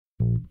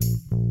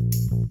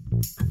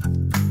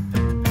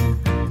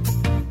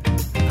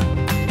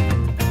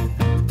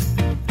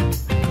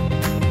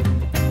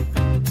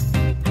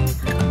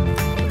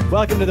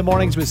Welcome to the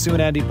Mornings with Sue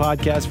and Andy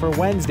podcast for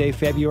Wednesday,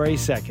 February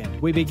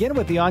 2nd. We begin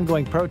with the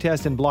ongoing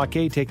protest and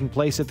blockade taking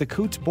place at the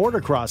Coutts border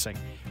crossing.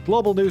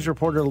 Global News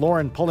reporter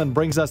Lauren Pullen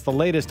brings us the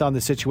latest on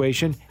the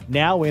situation,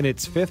 now in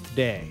its fifth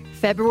day.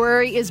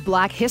 February is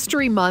Black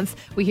History Month.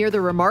 We hear the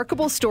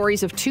remarkable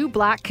stories of two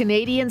Black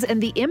Canadians and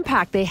the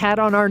impact they had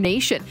on our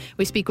nation.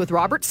 We speak with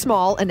Robert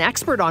Small, an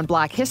expert on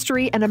Black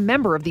history and a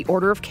member of the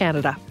Order of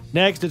Canada.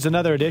 Next, it's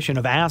another edition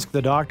of Ask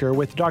the Doctor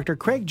with Dr.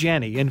 Craig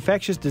Janney,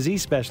 infectious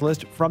disease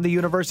specialist from the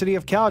University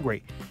of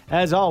Calgary.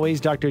 As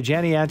always, Dr.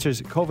 Janney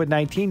answers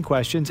COVID-19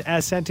 questions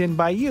as sent in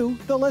by you,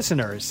 the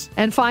listeners.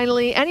 And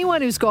finally,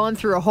 anyone who's gone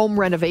through a home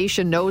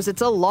renovation knows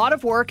it's a lot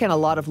of work and a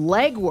lot of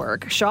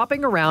legwork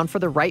shopping around for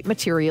the right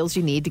materials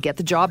you need to get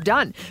the job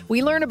done.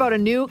 We learn about a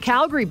new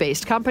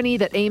Calgary-based company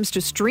that aims to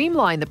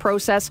streamline the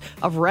process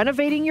of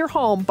renovating your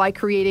home by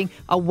creating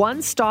a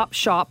one-stop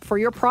shop for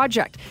your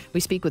project. We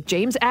speak with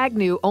James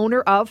Agnew,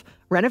 owner of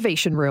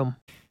Renovation Room.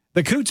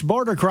 The Coutts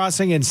border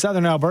crossing in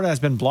southern Alberta has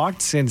been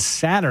blocked since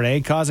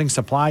Saturday, causing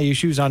supply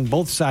issues on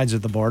both sides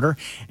of the border.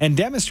 And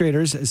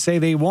demonstrators say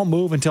they won't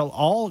move until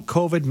all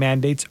COVID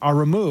mandates are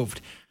removed.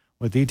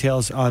 With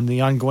details on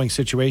the ongoing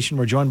situation,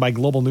 we're joined by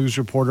Global News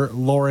reporter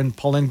Lauren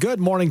Pullen. Good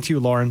morning to you,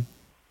 Lauren.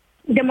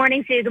 Good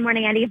morning, Sue. Good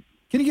morning, Andy.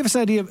 Can you give us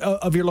an idea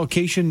of your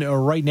location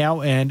right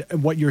now and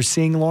what you're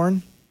seeing,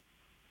 Lauren?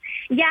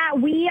 Yeah,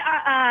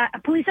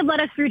 police have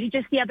let us through to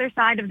just the other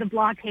side of the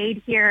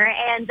blockade here.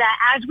 And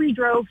as we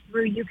drove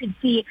through, you could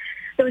see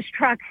those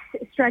trucks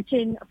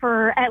stretching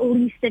for at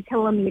least a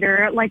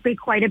kilometer, likely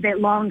quite a bit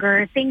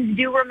longer. Things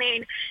do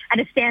remain at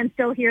a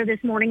standstill here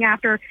this morning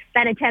after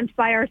that attempt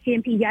by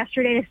RCMP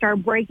yesterday to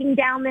start breaking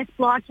down this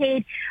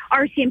blockade.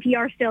 RCMP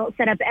are still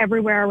set up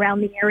everywhere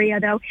around the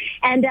area, though.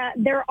 And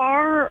there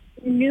are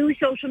new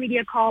social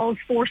media calls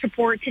for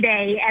support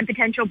today and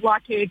potential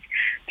blockades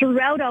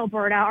throughout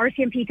Alberta.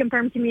 RCMP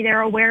confirmed to me they're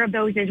aware of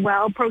those as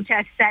well.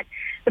 Protests at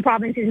the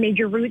province's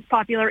major routes,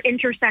 popular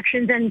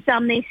intersections, and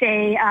some, they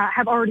say,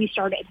 have already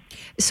started.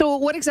 So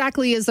what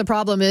exactly is the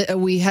problem?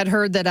 We had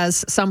heard that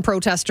as some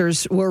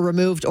protesters were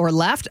removed or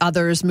left,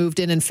 others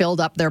moved in and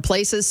filled up their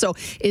places. So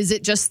is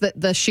it just that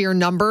the sheer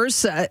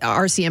numbers,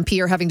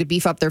 RCMP are having to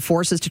beef up their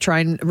forces to try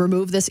and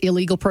remove this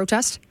illegal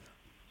protest?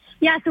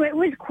 Yeah, so it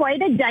was quite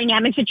a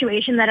dynamic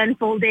situation that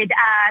unfolded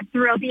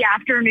throughout the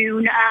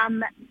afternoon.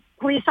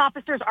 Police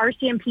officers,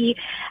 RCMP,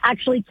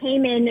 actually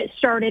came in,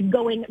 started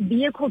going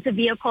vehicle to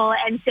vehicle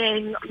and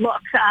saying,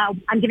 look,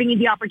 I'm giving you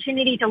the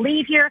opportunity to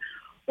leave here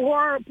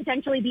or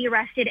potentially be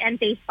arrested and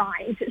face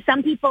fines.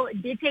 Some people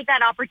did take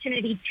that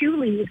opportunity to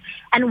leave.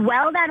 And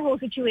while that whole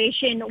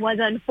situation was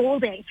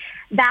unfolding,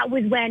 that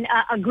was when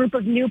a group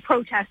of new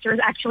protesters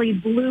actually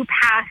blew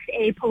past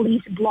a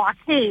police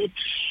blockade.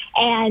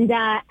 And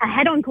a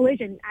head-on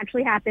collision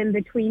actually happened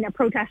between a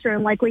protester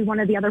and likely one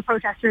of the other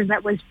protesters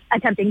that was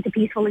attempting to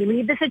peacefully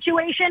leave the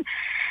situation.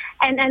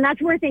 And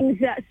that's where things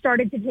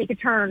started to take a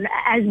turn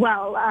as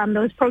well.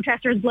 Those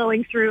protesters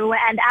blowing through.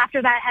 And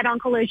after that head-on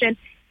collision,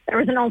 there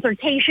was an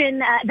altercation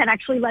that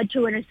actually led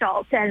to an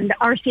assault. And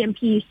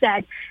RCMP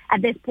said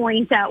at this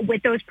point,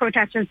 with those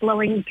protesters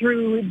blowing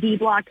through the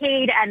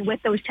blockade and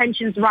with those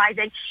tensions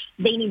rising,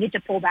 they needed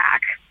to pull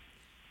back.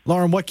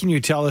 Lauren, what can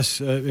you tell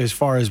us as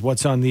far as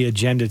what's on the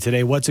agenda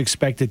today? What's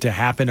expected to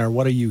happen, or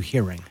what are you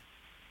hearing?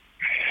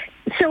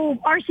 So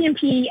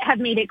RCMP have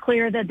made it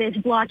clear that this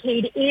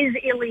blockade is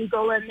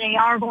illegal and they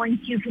are going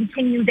to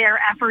continue their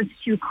efforts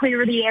to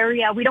clear the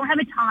area. We don't have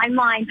a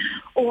timeline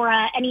or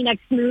any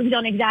next moves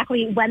on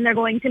exactly when they're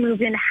going to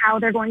move in, how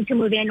they're going to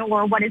move in,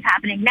 or what is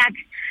happening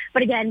next.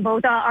 But again,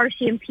 both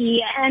RCMP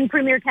and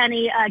Premier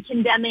Kenney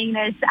condemning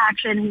this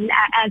action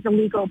as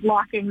illegal,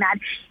 blocking that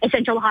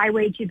essential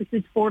highway to the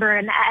Coutts border.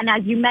 And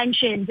as you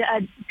mentioned,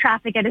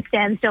 traffic at a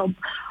standstill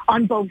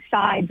on both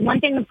sides.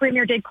 One thing the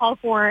Premier did call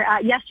for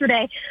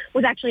yesterday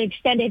was actually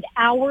extended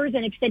hours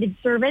and extended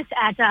service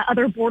at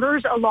other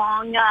borders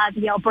along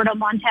the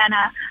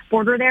Alberta-Montana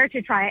border there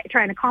to try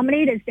and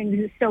accommodate as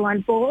things still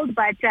unfold.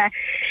 But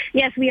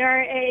yes, we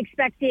are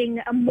expecting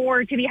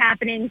more to be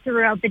happening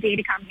throughout the day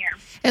to come here.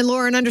 And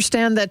Lauren,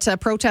 understand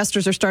that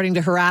protesters are starting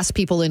to harass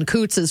people in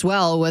Coutts as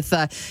well, with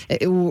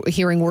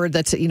hearing word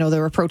that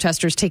there were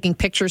protesters taking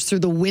pictures through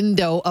the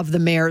window of the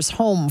mayor's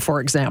home,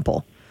 for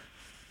example.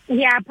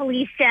 Yeah,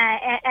 police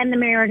and the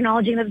mayor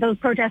acknowledging that those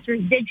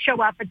protesters did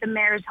show up at the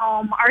mayor's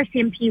home.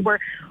 RCMP were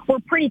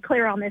pretty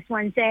clear on this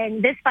one,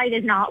 saying this fight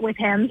is not with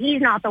him.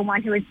 He's not the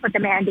one who has put the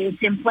mandates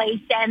in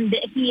place, and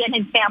he and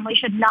his family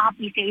should not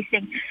be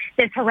facing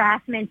this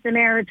harassment. The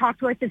mayor talked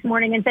to us this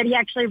morning and said he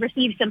actually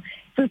received some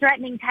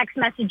threatening text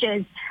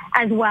messages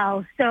as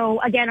well. So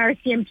again,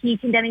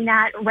 RCMP condemning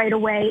that right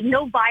away.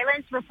 No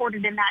violence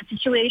reported in that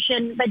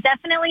situation, but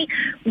definitely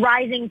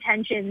rising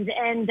tensions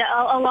and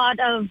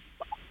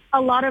a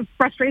lot of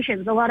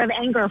frustrations, a lot of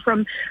anger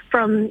from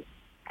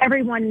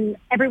everyone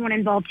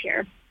involved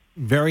here.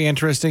 Very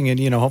interesting,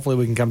 and hopefully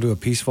we can come to a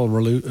peaceful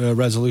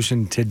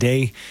resolution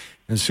today.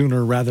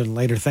 sooner rather than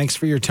later. Thanks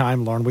for your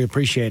time, Lauren. We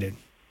appreciate it.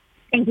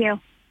 Thank you.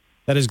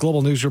 That is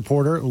Global News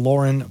reporter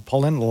Lauren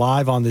Pullen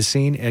live on the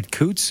scene at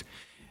Coots.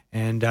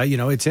 And,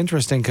 it's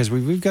interesting because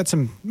we've got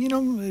some,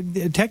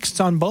 texts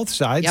on both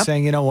sides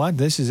saying, you know what,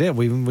 this is it.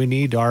 We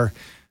need our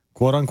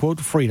quote-unquote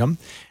freedom.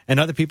 And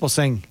other people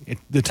saying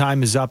the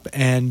time is up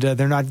and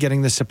they're not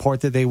getting the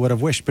support that they would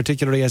have wished,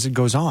 particularly as it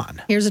goes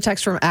on. Here's a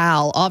text from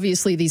Al.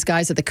 Obviously, these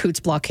guys at the Coots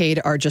blockade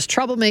are just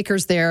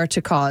troublemakers there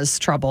to cause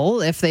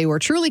trouble. If they were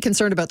truly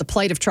concerned about the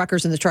plight of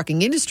truckers in the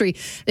trucking industry,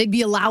 they'd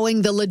be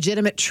allowing the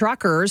legitimate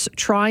truckers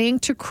trying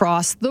to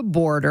cross the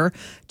border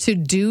to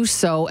do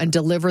so and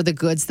deliver the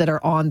goods that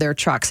are on their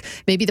trucks.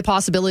 Maybe the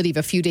possibility of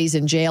a few days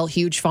in jail,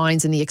 huge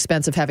fines, and the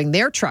expense of having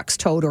their trucks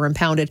towed or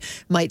impounded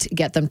might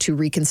get them to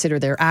reconsider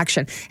their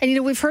action. And,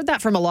 we've heard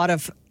that from a lot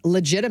of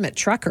legitimate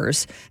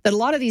truckers, that a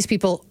lot of these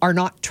people are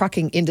not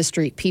trucking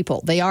industry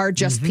people. They are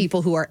just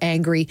people who are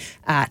angry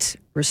at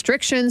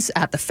restrictions,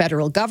 at the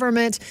federal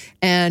government.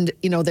 And,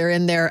 they're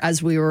in there,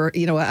 as we were,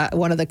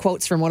 one of the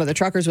quotes from one of the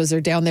truckers was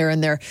they're down there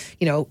in their,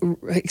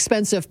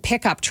 expensive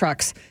pickup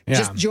trucks,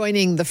 just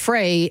joining the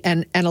fray.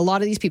 And a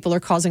lot of these people are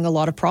causing a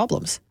lot of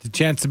problems. The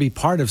chance to be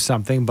part of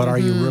something, but are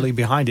you really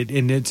behind it?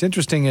 And it's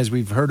interesting, as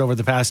we've heard over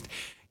the past,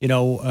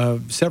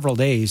 several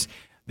days,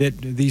 that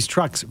these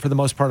trucks, for the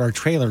most part, are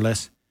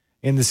trailerless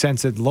in the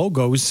sense that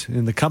logos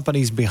and the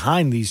companies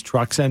behind these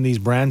trucks and these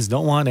brands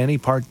don't want any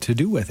part to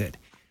do with it.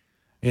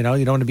 You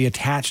don't want to be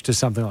attached to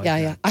something like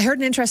that. Yeah. I heard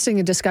an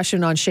interesting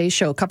discussion on Shay's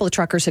show. A couple of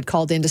truckers had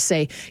called in to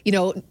say,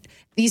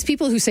 these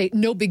people who say,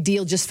 no big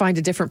deal, just find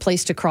a different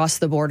place to cross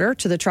the border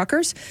to the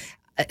truckers.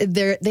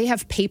 They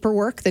have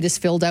paperwork that is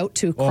filled out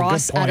to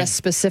cross at a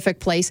specific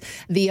place.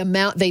 The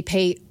amount they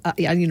pay,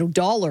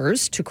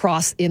 dollars to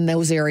cross in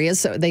those areas.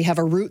 So they have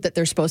a route that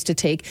they're supposed to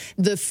take.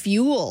 The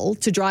fuel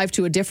to drive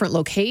to a different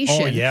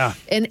location. Oh, yeah.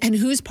 And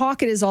whose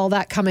pocket is all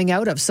that coming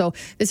out of? So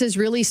this is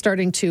really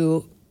starting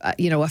to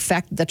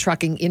affect the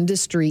trucking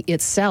industry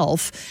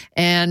itself.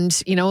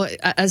 And,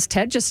 as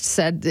Ted just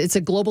said, it's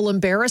a global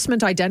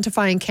embarrassment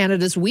identifying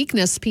Canada's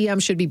weakness.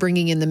 PM should be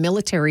bringing in the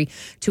military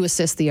to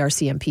assist the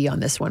RCMP on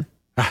this one.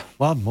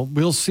 Well,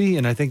 we'll see.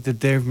 And I think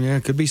that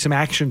there could be some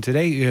action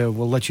today.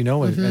 We'll let you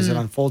know as it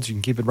unfolds. You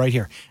can keep it right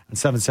here on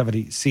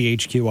 770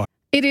 CHQR.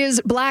 It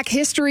is Black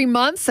History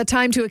Month, a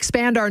time to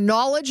expand our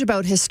knowledge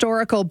about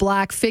historical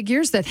Black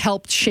figures that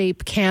helped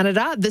shape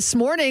Canada. This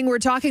morning, we're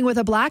talking with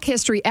a Black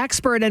history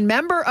expert and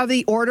member of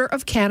the Order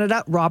of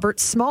Canada, Robert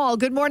Small.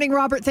 Good morning,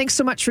 Robert. Thanks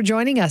so much for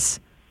joining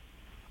us.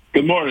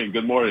 Good morning.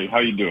 Good morning. How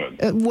are you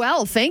doing?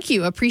 Well, thank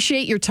you.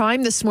 Appreciate your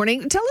time this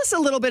morning. Tell us a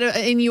little bit,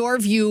 in your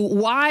view,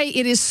 why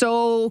it is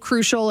so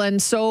crucial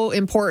and so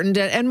important,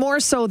 and more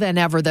so than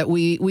ever, that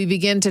we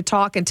begin to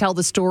talk and tell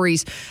the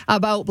stories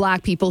about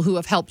Black people who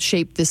have helped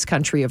shape this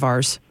country of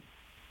ours.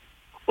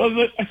 Well,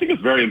 I think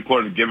it's very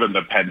important, given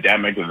the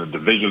pandemic and the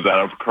divisions that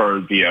have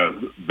occurred via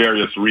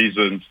various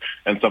reasons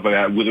and stuff like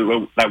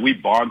that we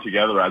bond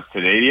together as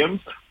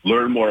Canadians,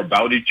 learn more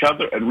about each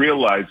other, and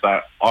realize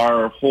that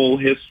our whole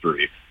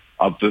history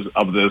of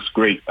this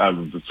great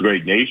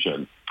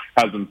nation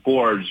has been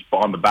forged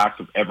on the backs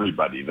of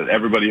everybody, that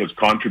everybody has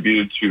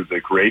contributed to the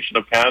creation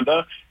of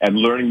Canada, and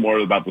learning more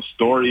about the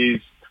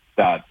stories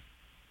that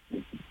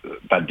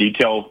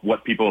detail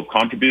what people have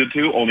contributed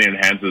to only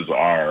enhances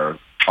our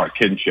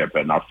kinship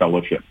and our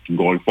fellowship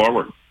going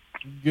forward.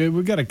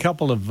 We've got a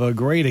couple of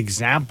great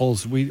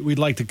examples we'd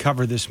like to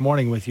cover this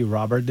morning with you,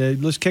 Robert.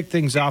 Let's kick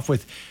things off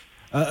with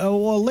a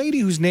lady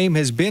whose name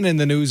has been in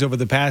the news over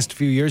the past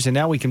few years, and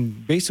now we can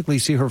basically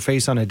see her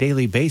face on a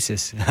daily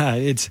basis.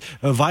 It's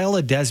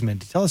Viola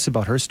Desmond. Tell us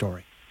about her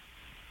story.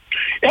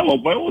 Yeah, well,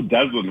 Viola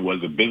Desmond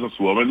was a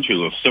businesswoman. She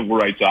was a civil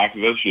rights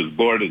activist. She was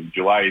born in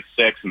July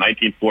 6,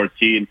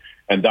 1914,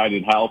 and died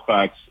in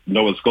Halifax,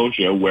 Nova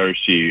Scotia, where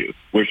she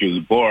was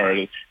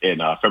born in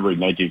February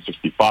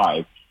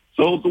 1965.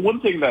 So the one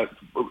thing that,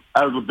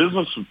 as a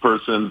business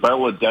person,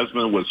 Viola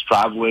Desmond was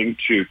traveling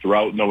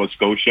throughout Nova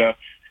Scotia,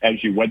 and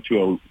she went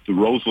to the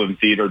Roseland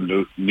Theatre,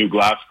 New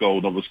Glasgow,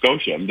 Nova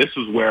Scotia. And this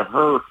is where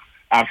her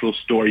actual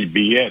story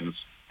begins.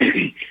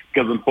 Because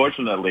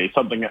unfortunately,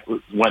 something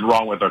went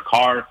wrong with her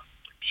car.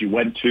 She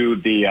went to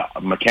the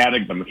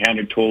mechanic. The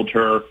mechanic told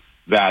her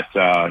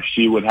that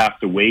she would have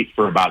to wait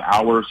for about an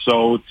hour or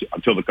so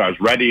until the car's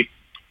ready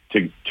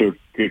to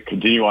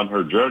continue on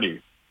her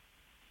journey.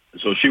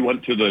 So she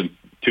went to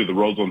the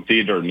Roseland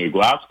Theatre in New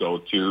Glasgow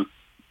to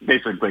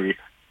basically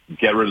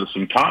get rid of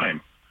some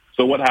time.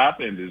 So what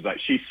happened is that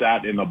she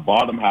sat in the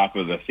bottom half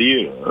of the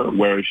theater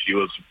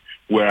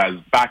whereas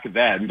back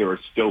then there was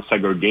still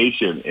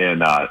segregation in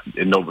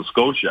Nova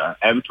Scotia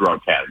and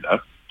throughout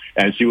Canada,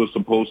 and she was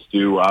supposed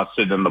to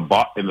sit in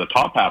the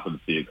top half of the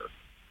theater.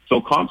 So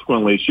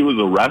consequently, she was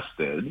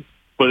arrested,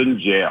 put in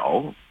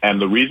jail,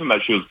 and the reason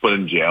that she was put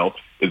in jail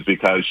is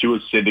because she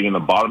was sitting in the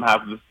bottom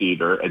half of the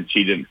theater and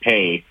she didn't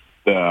pay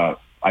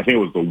I think it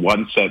was the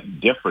 1 cent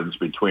difference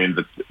between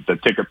the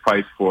ticket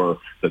price for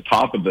the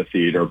top of the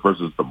theater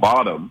versus the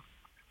bottom.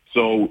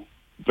 So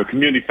the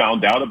community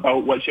found out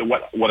about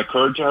what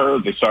occurred to her.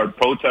 They started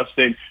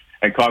protesting,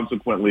 and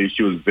consequently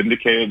she was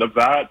vindicated of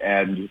that,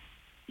 and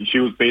she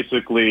is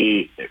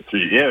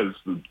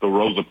the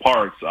Rosa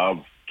Parks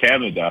of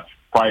Canada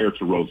prior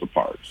to Rosa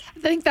Parks.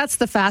 I think that's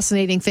the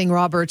fascinating thing,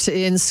 Robert.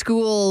 In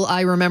school,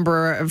 I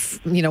remember,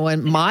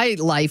 in my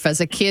life as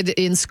a kid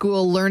in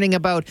school, learning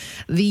about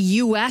the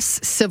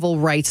U.S. civil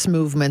rights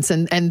movements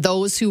and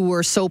those who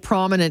were so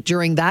prominent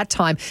during that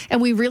time.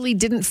 And we really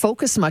didn't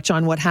focus much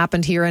on what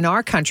happened here in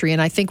our country. And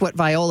I think what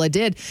Viola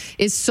did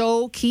is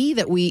so key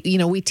that we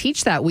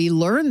teach that. We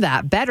learn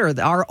that better,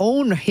 our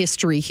own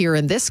history here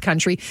in this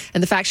country.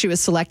 And the fact she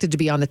was selected to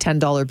be on the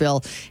 $10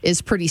 bill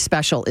is pretty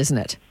special, isn't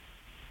it?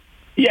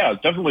 Yeah,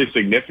 it's definitely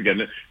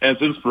significant, and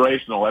it's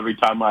inspirational every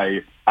time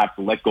I have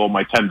to let go of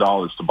my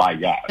 $10 to buy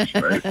gas,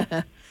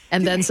 right?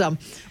 And then some.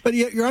 But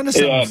you're on to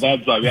something. Yeah,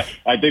 that's yeah.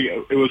 I think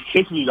it was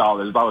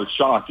 $60. I was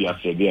shocked the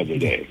other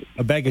day.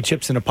 A bag of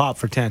chips and a pop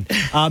for 10.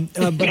 But I'm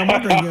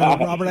wondering,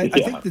 Robert, I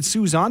think that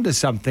Sue's onto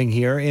something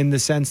here in the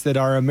sense that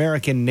our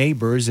American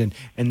neighbors and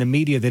the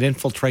media that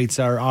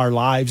infiltrates our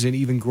lives and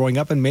even growing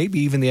up and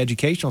maybe even the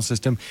educational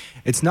system,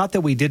 it's not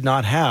that we did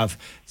not have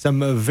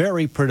some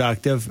very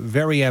productive,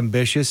 very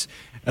ambitious,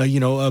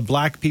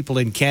 black people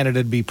in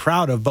Canada to be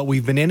proud of, but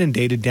we've been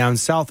inundated down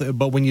south.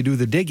 But when you do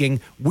the digging,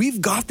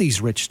 we've got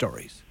these rich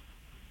stories.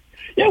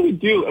 Yeah, we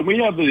do. And we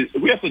have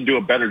to do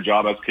a better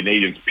job as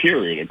Canadians,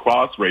 period,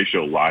 across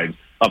racial lines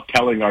of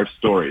telling our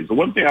stories. The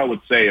one thing I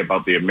would say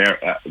about the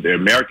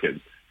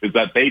Americans is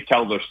that they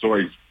tell their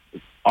stories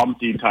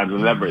umpteen times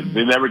and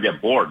they never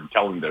get bored of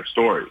telling their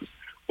stories.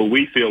 But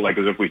we feel like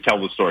as if we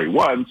tell the story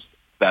once,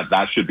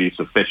 that should be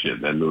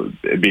sufficient, and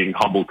being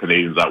humble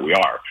Canadians that we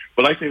are.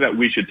 But I think that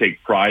we should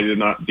take pride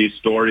in these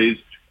stories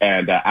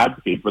and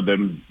advocate for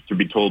them to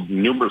be told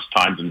numerous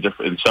times in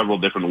several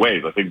different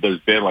ways. I think there's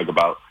been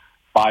about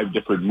 5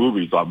 different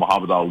movies on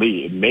Muhammad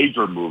Ali,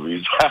 major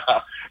movies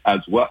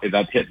as well,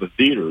 that hit the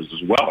theaters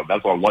as well. And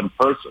that's on one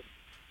person.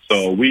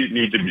 So we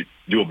need to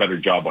do a better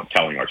job on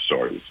telling our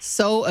stories.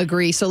 So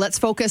agree. So let's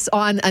focus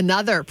on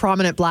another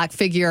prominent black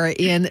figure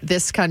in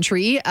this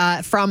country.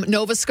 From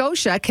Nova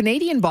Scotia,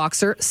 Canadian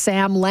boxer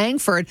Sam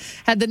Langford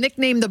had the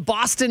nickname the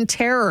Boston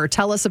Terror.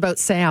 Tell us about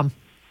Sam.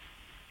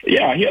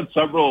 Yeah, he had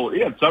several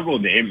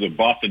names: the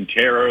Boston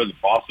Terror, the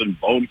Boston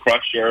Bone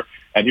Crusher,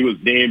 and he was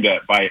named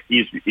by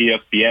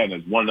ESPN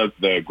as one of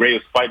the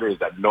greatest fighters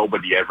that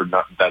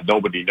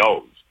nobody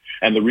knows.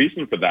 And the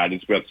reason for that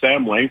is that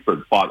Sam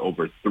Langford fought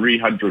over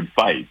 300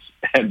 fights,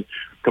 and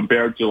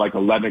compared to a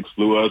Lennox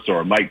Lewis or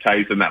a Mike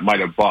Tyson that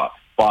might have fought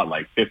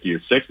 50 or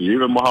 60,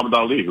 even Muhammad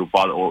Ali, who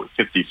fought over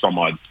 50 some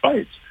odd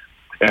fights.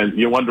 And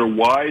you wonder,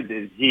 why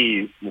did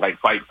he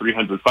fight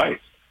 300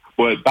 fights?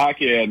 But back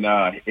in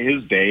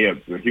his day,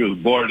 he was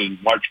born in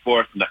March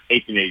 4th,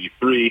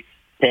 1883,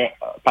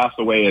 passed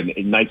away in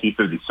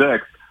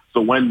 1956. So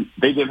when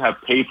they didn't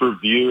have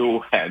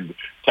pay-per-view and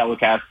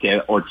telecast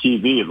or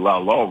TV, let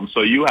alone,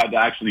 so you had to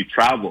actually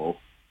travel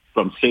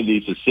from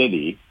city to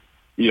city,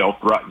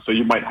 so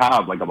you might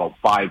have about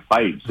 5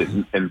 fights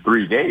in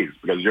 3 days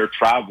because you're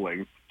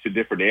traveling to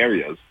different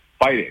areas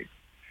fighting.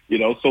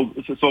 So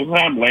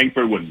Sam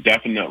Langford was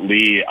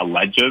definitely a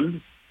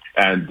legend,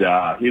 and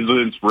he's an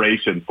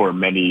inspiration for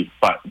many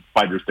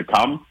fighters to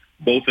come,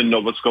 both in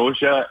Nova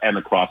Scotia and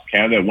across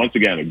Canada. And once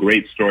again, a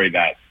great story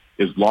that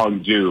is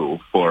long due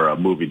for a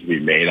movie to be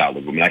made out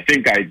of him. And I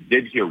think I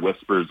did hear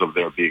whispers of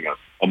there being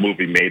a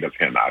movie made of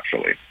him,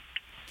 actually.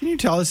 Can you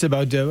tell us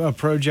about a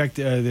project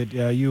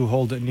that you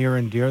hold near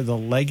and dear, the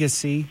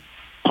Legacy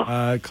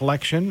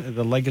collection,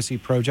 the Legacy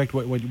Project,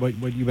 what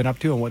you've been up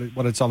to and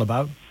what it's all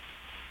about?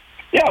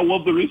 Yeah,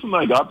 well, the reason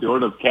I got the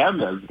Order of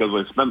Canada is because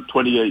I spent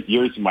 28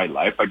 years of my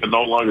life. I can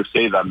no longer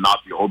say that I'm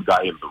not the old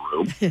guy in the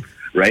room,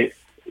 right?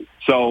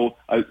 So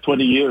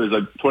 28 years,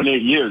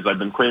 I've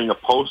been creating a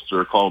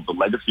poster called the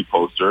Legacy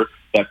Poster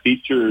that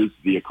features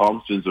the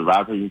accomplishments of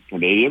African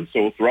Canadians.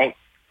 So throughout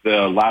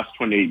the last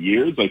 28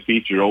 years, I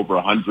featured over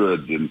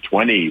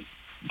 120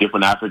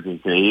 different African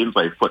Canadians.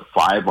 I put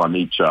 5 on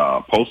each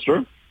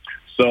poster.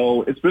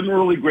 So it's been a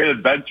really great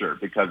adventure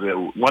because,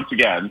 once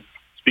again,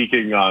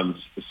 speaking on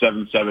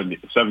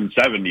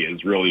 770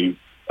 is really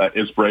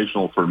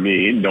inspirational for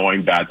me,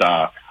 knowing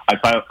that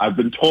I've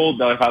been told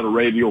that I've had a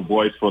radio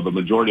voice for the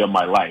majority of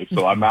my life,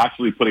 so I'm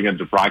actually putting it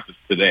into practice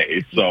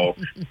today. So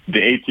the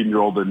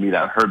 18-year-old in me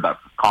that heard that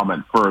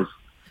comment first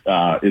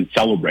is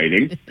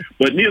celebrating.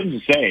 But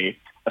needless to say,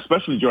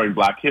 especially during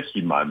Black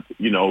History Month,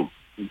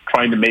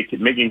 trying to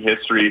making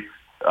history,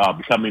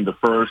 becoming the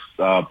first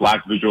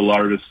Black visual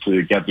artist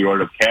to get the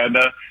Order of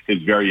Canada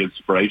is very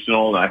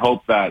inspirational. And I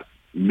hope that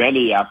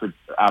many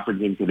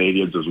African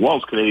Canadians, as well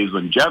as Canadians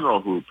in general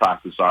who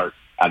practice art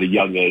at a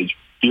young age,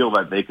 feel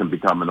that they can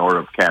become an Order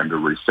of Canada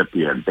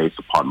recipient based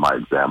upon my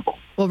example.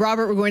 Well,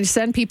 Robert, we're going to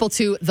send people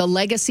to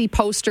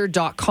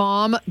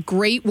thelegacyposter.com.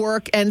 Great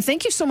work. And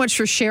thank you so much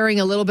for sharing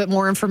a little bit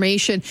more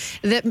information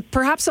that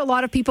perhaps a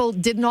lot of people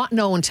did not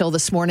know until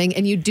this morning.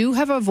 And you do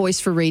have a voice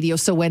for radio.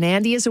 So when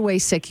Andy is away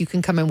sick, you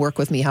can come and work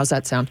with me. How's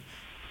that sound?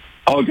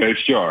 Okay,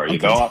 sure. Okay. You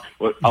know,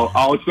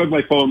 I'll expect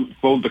my phone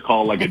to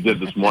call like it did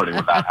this morning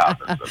when that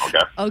happens. Okay.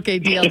 Okay,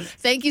 deal.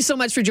 Thank you so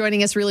much for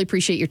joining us. Really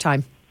appreciate your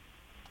time.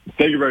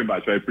 Thank you very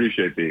much. I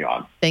appreciate being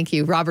on. Thank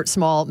you. Robert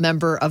Small,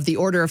 member of the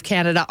Order of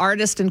Canada,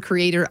 artist and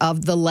creator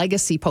of The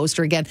Legacy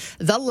Poster. Again,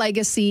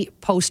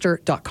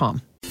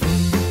 thelegacyposter.com.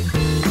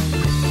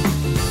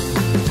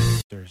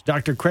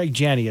 Dr. Craig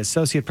Janney,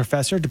 Associate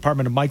Professor,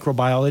 Department of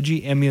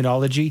Microbiology,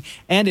 Immunology,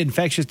 and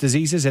Infectious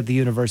Diseases at the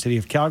University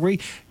of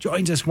Calgary,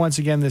 joins us once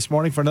again this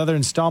morning for another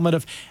installment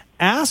of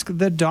Ask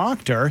the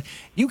Doctor.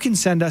 You can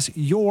send us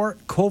your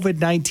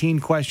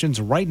COVID-19 questions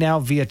right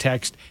now via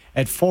text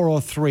at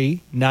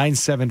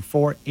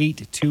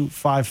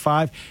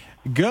 403-974-8255.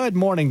 Good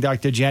morning,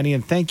 Dr. Janney,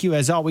 and thank you,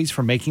 as always,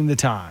 for making the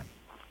time.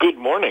 Good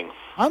morning.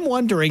 I'm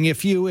wondering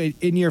if you,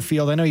 in your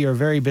field, I know you're a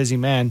very busy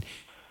man,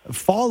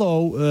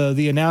 follow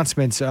the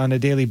announcements on a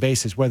daily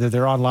basis, whether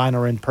they're online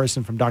or in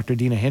person, from Dr.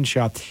 Deena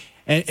Hinshaw.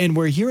 And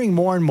we're hearing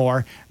more and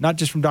more, not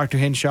just from Dr.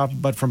 Hinshaw,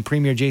 but from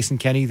Premier Jason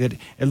Kenney, that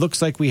it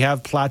looks like we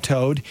have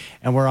plateaued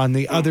and we're on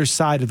the other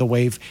side of the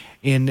wave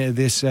in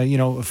this,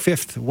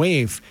 fifth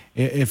wave,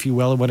 if you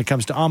will, when it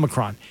comes to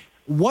Omicron.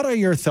 What are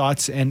your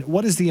thoughts, and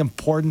what is the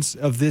importance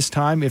of this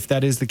time, if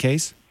that is the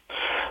case?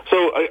 So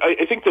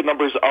I think the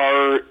numbers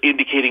are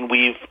indicating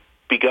we've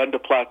begun to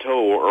plateau,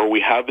 or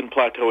we have been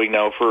plateauing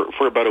now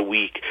for about a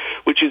week,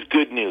 which is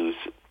good news.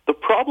 The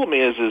problem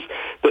is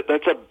that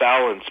that's a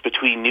balance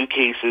between new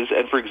cases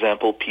and, for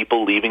example,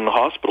 people leaving the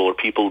hospital or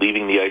people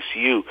leaving the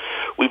ICU.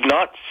 We've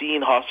not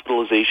seen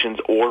hospitalizations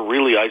or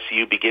really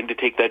ICU begin to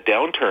take that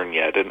downturn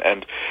yet,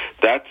 and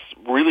that's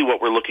really what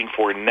we're looking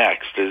for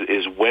next,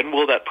 is when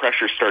will that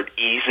pressure start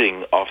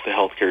easing off the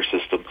healthcare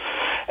system?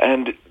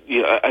 And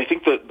I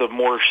think the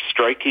more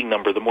striking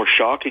number, the more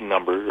shocking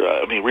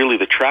number, really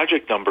the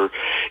tragic number,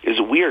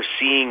 is we are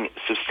seeing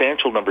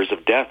substantial numbers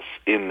of deaths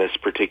in this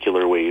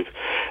particular wave.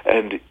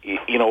 And,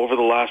 over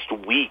the last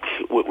week,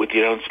 with the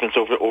announcements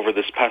over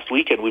this past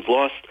weekend, we've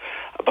lost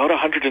about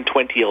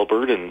 120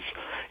 Albertans.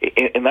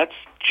 And that's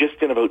just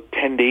in about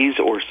 10 days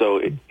or so.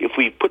 If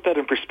we put that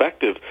in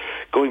perspective,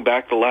 going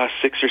back the last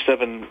 6 or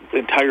 7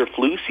 entire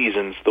flu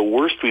seasons, the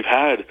worst we've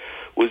had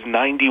was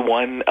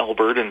 91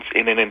 Albertans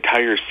in an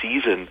entire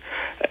season,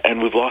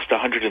 and we've lost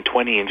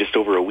 120 in just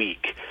over a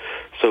week.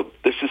 So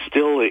this is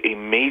still a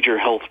major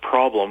health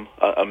problem,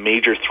 a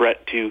major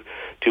threat to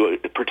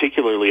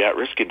particularly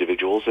at-risk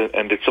individuals,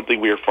 and it's something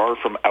we are far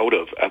from out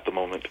of at the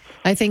moment.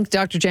 I think,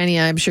 Dr. Janney,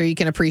 I'm sure you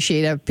can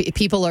appreciate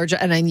people are,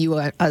 and I knew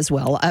as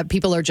well,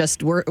 people are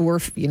just,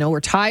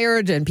 we're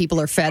tired, and people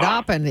are fed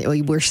up,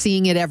 and we're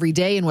seeing it every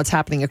day in what's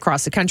happening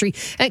across the country.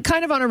 And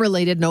kind of on a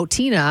related note,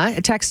 Tina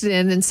texted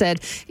in and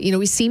said,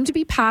 we seem to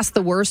be past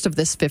the worst of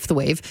this fifth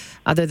wave,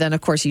 other than,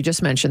 of course, you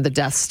just mentioned the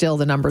deaths. Still,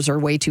 the numbers are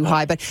way too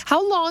high. But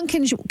how long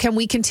can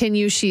we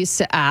continue,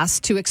 she's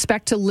asked, to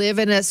expect to live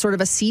in a sort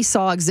of a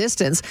seesaw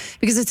existence?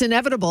 Because it's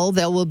inevitable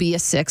there will be a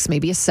sixth,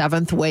 maybe a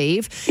seventh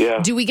wave.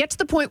 Yeah. Do we get to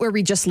the point where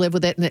we just live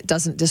with it and it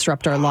doesn't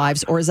disrupt our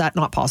lives, or is that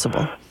not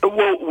possible?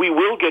 Well, we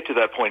will get to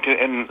that point,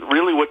 and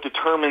really what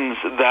determines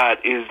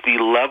that is the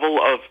level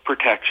of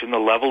protection, the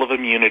level of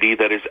immunity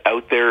that is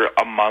out there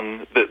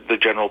among the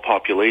general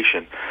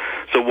population.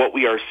 So what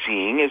we are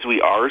seeing is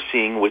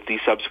with these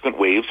subsequent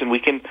waves, and we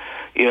can,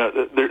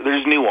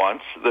 there's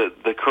nuance.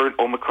 The current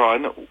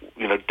Omicron,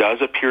 does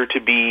appear to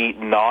be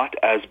not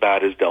as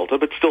bad as Delta,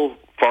 but still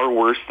far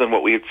worse than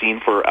what we had seen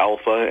for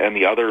Alpha and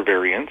the other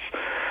variants.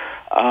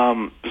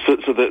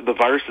 So the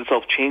virus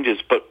itself changes,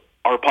 but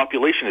our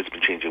population has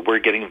been changing. We're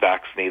getting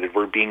vaccinated.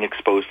 We're being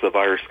exposed to the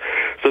virus.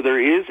 So there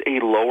is a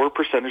lower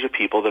percentage of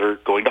people that are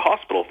going to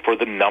hospital for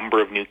the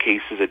number of new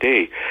cases a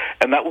day.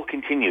 And that will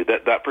continue.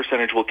 That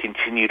percentage will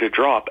continue to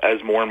drop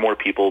as more and more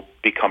people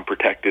become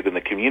protected in the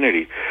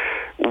community.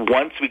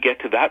 Once we get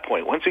to that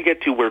point, once we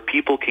get to where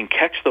people can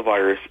catch the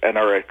virus and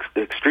are at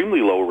extremely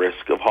low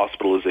risk of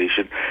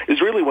hospitalization, is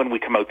really when we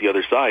come out the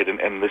other side,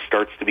 and this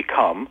starts to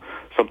become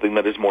something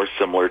that is more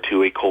similar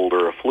to a cold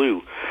or a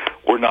flu.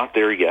 We're not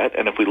there yet,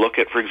 and if we look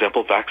at, for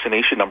example,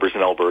 vaccination numbers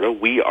in Alberta,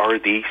 we are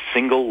the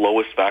single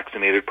lowest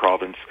vaccinated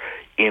province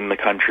in the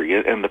country,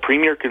 and the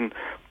Premier can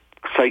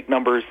cite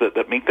numbers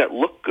that make that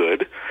look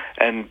good,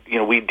 and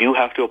we do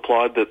have to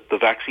applaud that the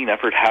vaccine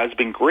effort has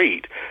been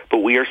great, but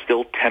we are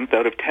still 10th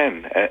out of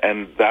 10,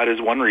 and that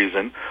is one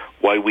reason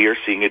why we are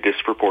seeing a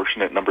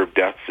disproportionate number of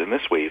deaths in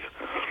this wave.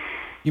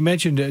 You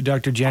mentioned,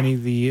 Dr. Janney,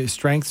 the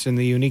strengths and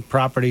the unique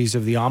properties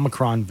of the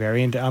Omicron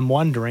variant. I'm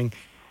wondering,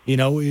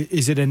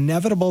 is it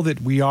inevitable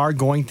that we are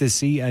going to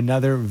see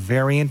another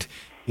variant,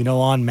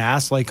 en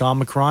masse like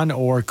Omicron,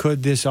 or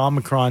could this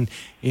Omicron,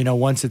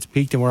 once it's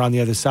peaked and we're on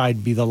the other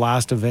side, be the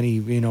last of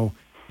any,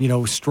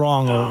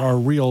 strong or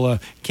real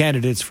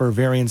candidates for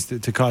variants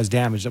to cause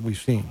damage that we've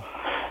seen?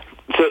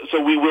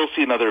 So we will see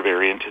see another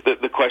variant,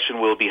 the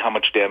question will be how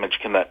much damage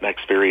can that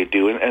next variant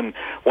do? And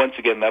once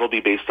again, that'll be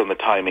based on the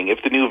timing. If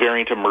the new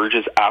variant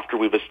emerges after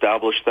we've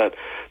established that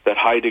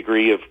high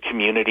degree of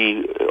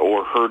community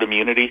or herd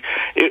immunity,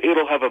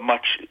 it'll have a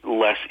much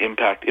less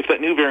impact. If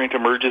that new variant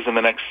emerges in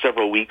the next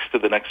several weeks to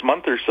the next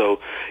month or so,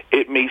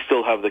 it may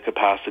still have the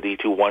capacity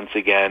to once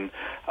again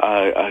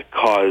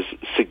cause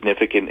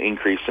significant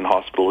increase in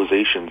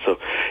hospitalization. So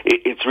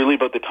it's really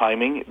about the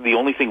timing. The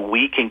only thing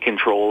we can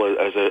control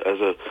as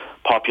a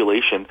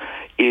population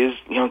is,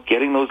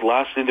 getting those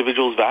last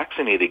individuals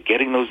vaccinated,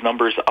 getting those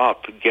numbers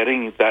up,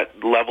 getting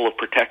that level of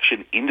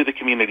protection into the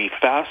community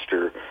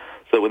faster,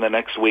 so that when the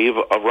next wave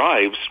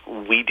arrives,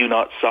 we do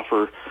not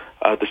suffer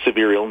the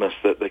severe illness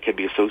that can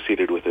be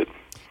associated with it.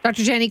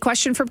 Dr. Janney,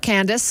 question from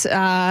Candace.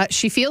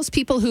 She feels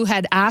people who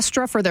had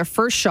Astra for their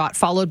first shot,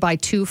 followed by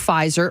 2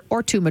 Pfizer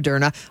or 2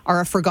 Moderna,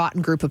 are a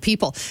forgotten group of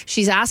people.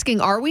 She's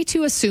asking, are we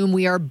to assume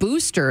we are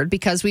boosted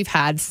because we've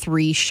had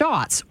 3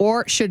 shots?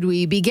 Or should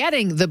we be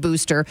getting the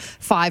booster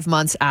 5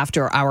 months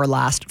after our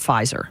last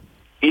Pfizer?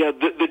 Yeah,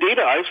 the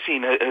data I've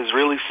seen has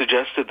really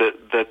suggested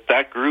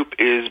that group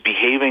is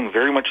behaving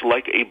very much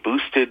like a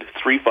boosted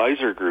 3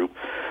 Pfizer group.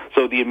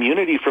 So the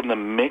immunity from the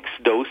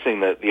mixed dosing,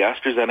 that the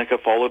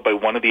AstraZeneca followed by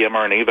one of the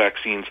mRNA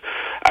vaccines,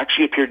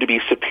 actually appeared to be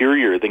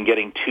superior than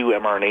getting 2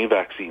 mRNA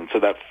vaccines. So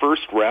that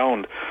first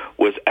round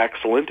was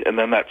excellent, and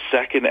then that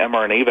second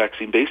mRNA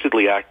vaccine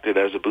basically acted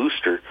as a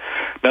booster.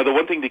 Now, the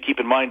one thing to keep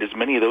in mind is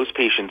many of those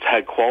patients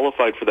had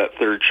qualified for that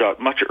third shot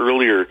much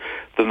earlier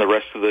than the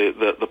rest of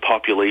the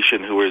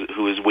population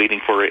who is waiting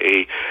for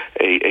a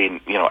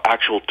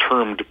actual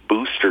termed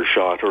booster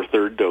shot or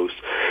third dose.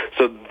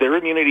 So their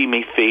immunity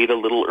may fade a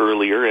little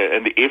earlier,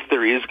 and if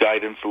there is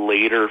guidance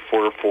later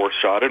for a 4th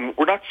shot, and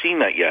we're not seeing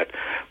that yet,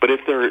 but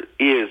if there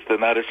is,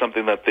 then that is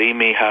something that they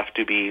may have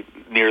to be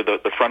near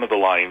the front of the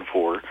line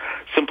for,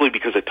 simply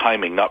because of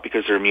timing, not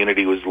because their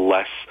immunity was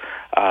less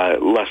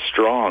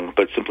strong,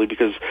 but simply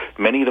because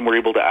many of them were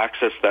able to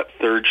access that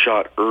third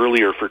shot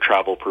earlier for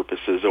travel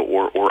purposes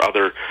or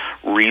other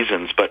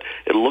reasons. But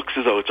it looks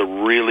as though it's a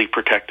really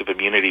protective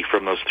immunity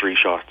from those 3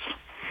 shots.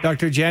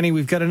 Dr. Janney,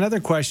 we've got another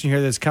question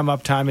here that's come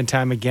up time and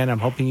time again. I'm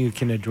hoping you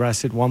can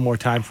address it one more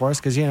time for us,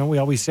 because, we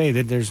always say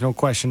that there's no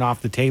question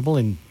off the table,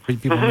 and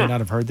people may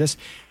not have heard this.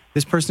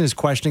 This person is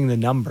questioning the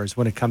numbers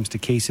when it comes to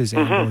cases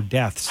and or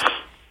deaths.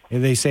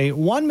 They say,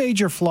 one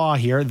major flaw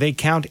here, they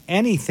count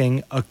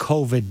anything a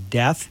COVID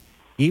death,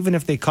 even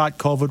if they caught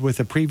COVID with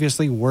a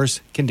previously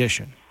worse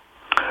condition.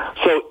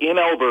 So in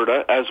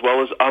Alberta, as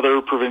well as other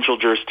provincial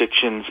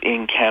jurisdictions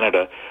in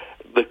Canada,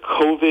 the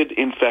COVID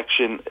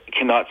infection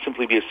cannot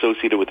simply be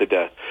associated with a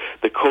death.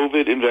 The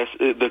COVID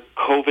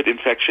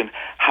infection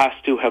has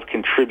to have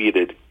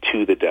contributed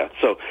to the death.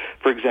 So,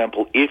 for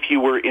example, if you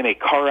were in a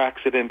car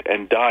accident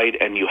and died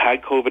and you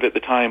had COVID at the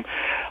time,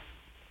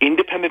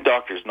 independent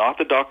doctors, not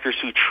the doctors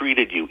who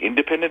treated you,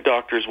 independent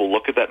doctors will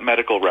look at that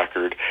medical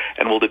record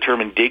and will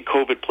determine, did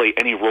COVID play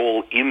any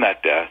role in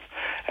that death?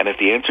 And if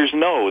the answer is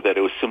no, that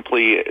it was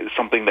simply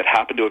something that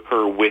happened to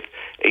occur with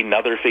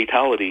another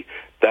fatality,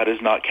 that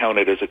is not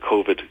counted as a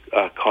COVID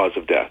cause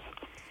of death.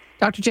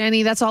 Dr.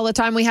 Janney, that's all the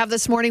time we have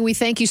this morning. We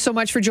thank you so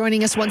much for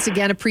joining us once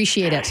again.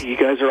 Appreciate it. You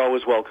guys are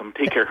always welcome.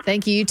 Take care.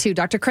 Thank you, you too.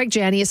 Dr. Craig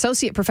Janney,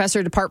 Associate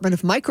Professor, Department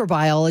of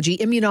Microbiology,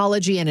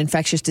 Immunology, and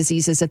Infectious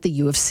Diseases at the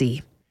U of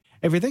C.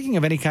 If you're thinking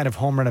of any kind of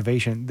home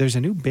renovation, there's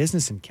a new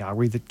business in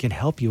Calgary that can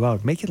help you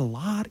out, make it a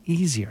lot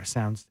easier.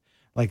 Sounds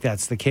like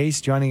that's the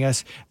case. Joining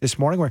us this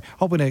morning, we're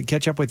hoping to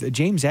catch up with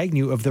James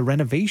Agnew of the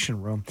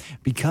Renovation Room,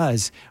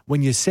 because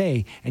when you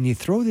say, and you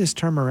throw this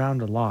term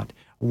around a lot,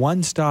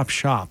 one-stop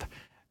shop,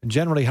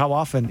 generally, how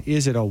often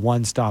is it a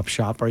one-stop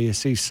shop, or you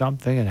see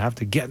something and have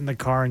to get in the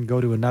car and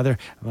go to another?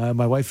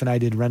 My wife and I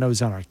did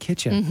renos on our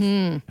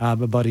kitchen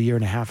about 1.5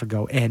 years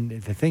ago, and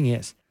the thing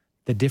is,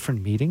 the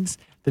different meetings,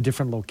 the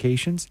different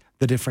locations,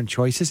 the different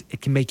choices,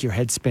 it can make your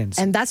head spin.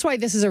 And that's why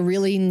this is a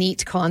really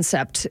neat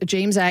concept.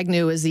 James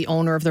Agnew is the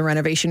owner of the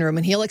Renovation Room,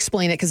 and he'll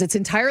explain it because it's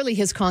entirely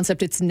his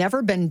concept. It's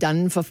never been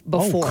done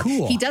before. Oh,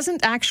 cool. He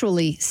doesn't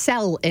actually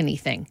sell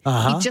anything.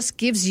 He just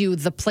gives you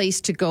the place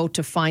to go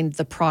to find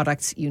the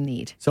products you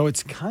need. So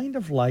it's kind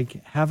of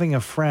like having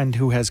a friend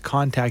who has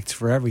contacts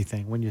for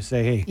everything. When you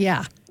say, hey,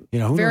 yeah.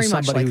 Who Very knows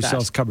somebody like who that.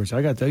 sells cupboards?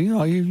 I got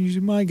you're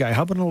using my guy.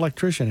 How about an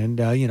electrician?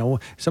 And,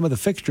 some of the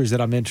fixtures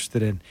that I'm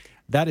interested in.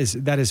 That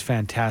is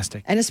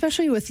fantastic. And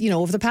especially with,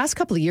 over the past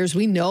couple of years,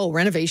 we know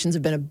renovations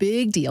have been a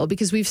big deal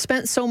because we've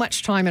spent so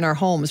much time in our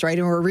homes, right?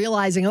 And we're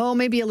realizing,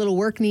 maybe a little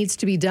work needs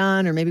to be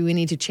done, or maybe we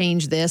need to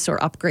change this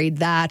or upgrade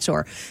that,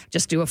 or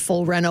just do a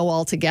full reno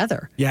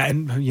altogether. Yeah,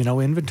 and,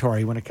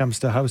 inventory when it comes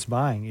to house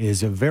buying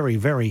is a very,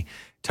 very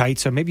tight.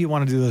 So maybe you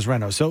want to do those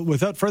renos. So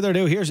without further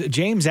ado, here's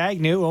James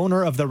Agnew,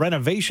 owner of the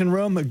Renovation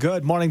Room.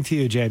 Good morning to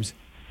you, James.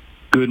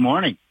 Good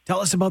morning. Tell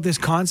us about this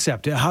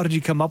concept. How did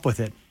you come up with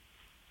it?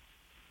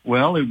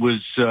 Well, it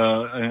was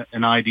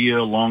an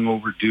idea long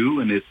overdue,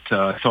 and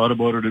I thought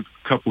about it a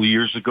couple of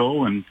years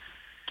ago and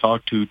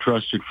talked to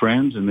trusted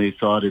friends, and they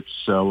thought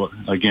it's,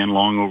 again,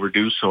 long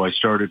overdue. So I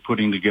started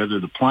putting together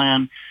the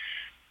plan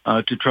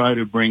to try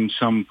to bring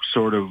some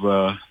sort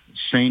of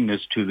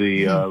saneness to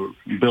the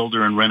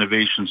builder and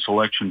renovation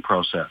selection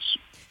process.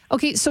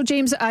 Okay, so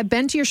James, I've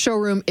been to your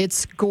showroom.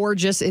 It's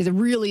gorgeous. It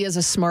really is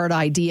a smart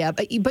idea,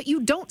 but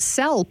you don't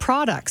sell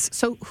products.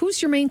 So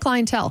who's your main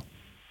clientele?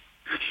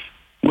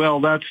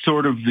 Well, that's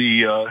sort of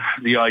the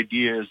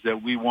idea, is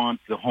that we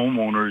want the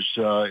homeowners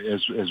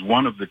as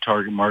one of the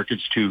target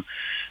markets to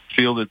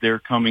feel that they're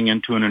coming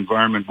into an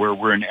environment where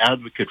we're an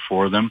advocate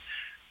for them,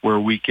 where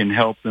we can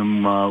help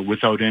them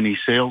without any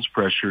sales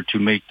pressure to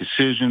make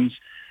decisions,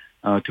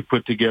 to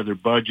put together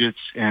budgets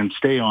and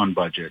stay on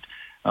budget.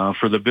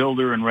 For the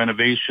builder and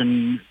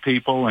renovation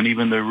people and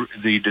even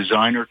the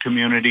designer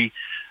community,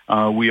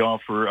 we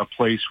offer a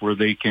place where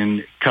they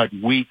can cut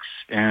weeks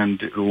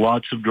and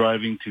lots of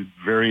driving to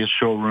various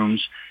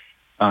showrooms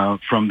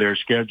from their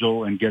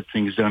schedule and get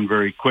things done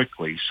very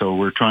quickly. So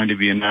we're trying to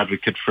be an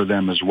advocate for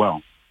them as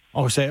well.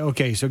 Oh,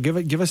 okay. So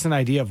give us an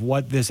idea of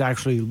what this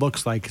actually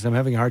looks like, because I'm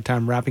having a hard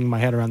time wrapping my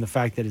head around the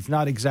fact that it's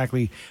not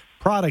exactly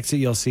products that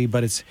you'll see,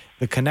 but it's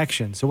the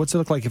connection. So what's it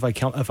look like if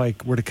I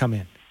were to come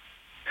in?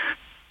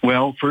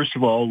 Well, first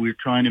of all, we're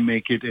trying to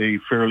make it a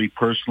fairly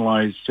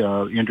personalized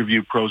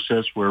interview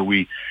process where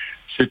we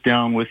sit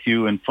down with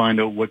you and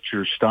find out what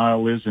your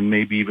style is and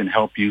maybe even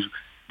help you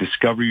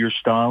discover your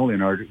style.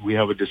 We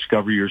have a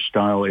discover your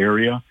style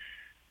area.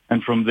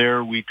 And from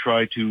there, we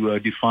try to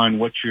define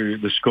what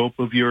the scope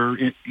of your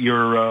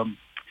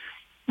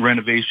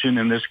renovation,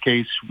 in this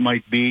case,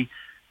 might be.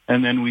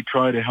 And then we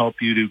try to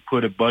help you to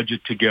put a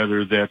budget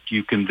together that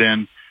you can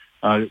then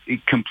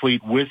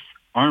complete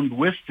armed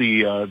with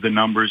the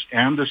numbers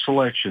and the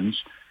selections.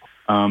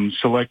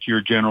 Select your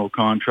general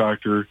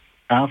contractor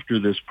after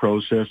this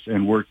process,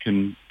 and work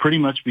can pretty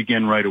much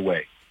begin right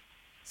away.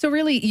 So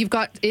really, you've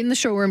got in the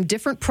showroom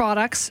different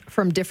products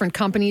from different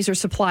companies or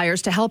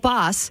suppliers to help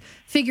us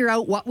figure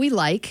out what we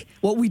like,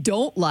 what we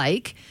don't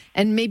like,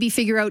 and maybe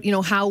figure out,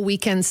 how we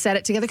can set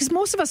it together. Because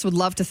most of us would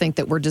love to think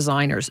that we're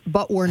designers,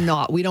 but we're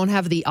not. We don't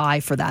have the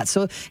eye for that.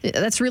 So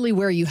that's really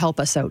where you help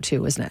us out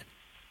too, isn't it?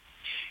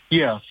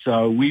 Yes,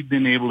 we've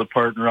been able to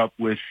partner up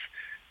with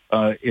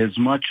as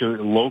much a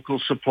local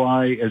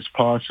supply as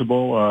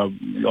possible.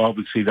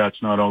 Obviously,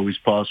 that's not always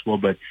possible,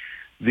 but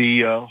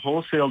the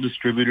wholesale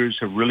distributors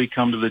have really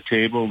come to the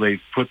table. They've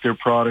put their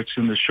products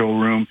in the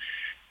showroom.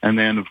 And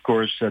then, of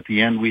course, at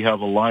the end, we have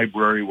a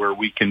library where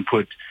we can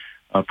put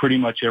pretty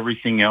much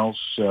everything else,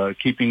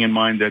 keeping in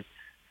mind that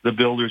the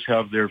builders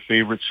have their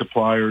favorite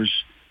suppliers,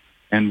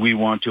 and we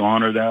want to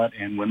honor that.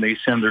 And when they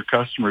send their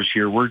customers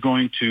here, we're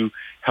going to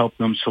help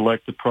them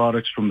select the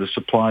products from the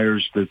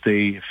suppliers that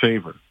they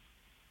favor.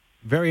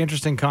 Very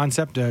interesting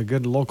concept, a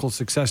good local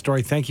success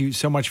story. Thank you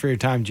so much for your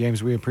time,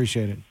 James. We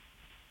appreciate it.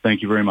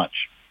 Thank you very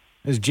much.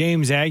 This is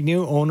James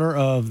Agnew, owner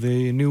of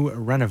the new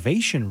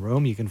Renovation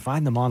Room. You can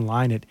find them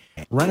online at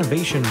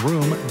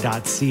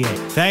renovationroom.ca.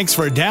 Thanks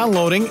for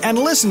downloading and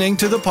listening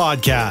to the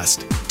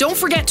podcast. Don't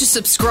forget to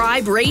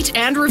subscribe, rate,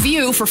 and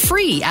review for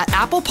free at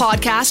Apple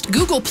Podcast,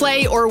 Google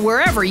Play, or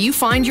wherever you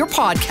find your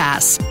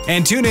podcasts.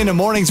 And tune in to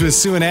Mornings with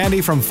Sue and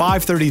Andy from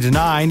 5:30 to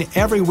 9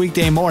 every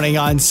weekday morning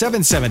on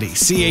 770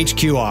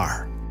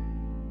 CHQR.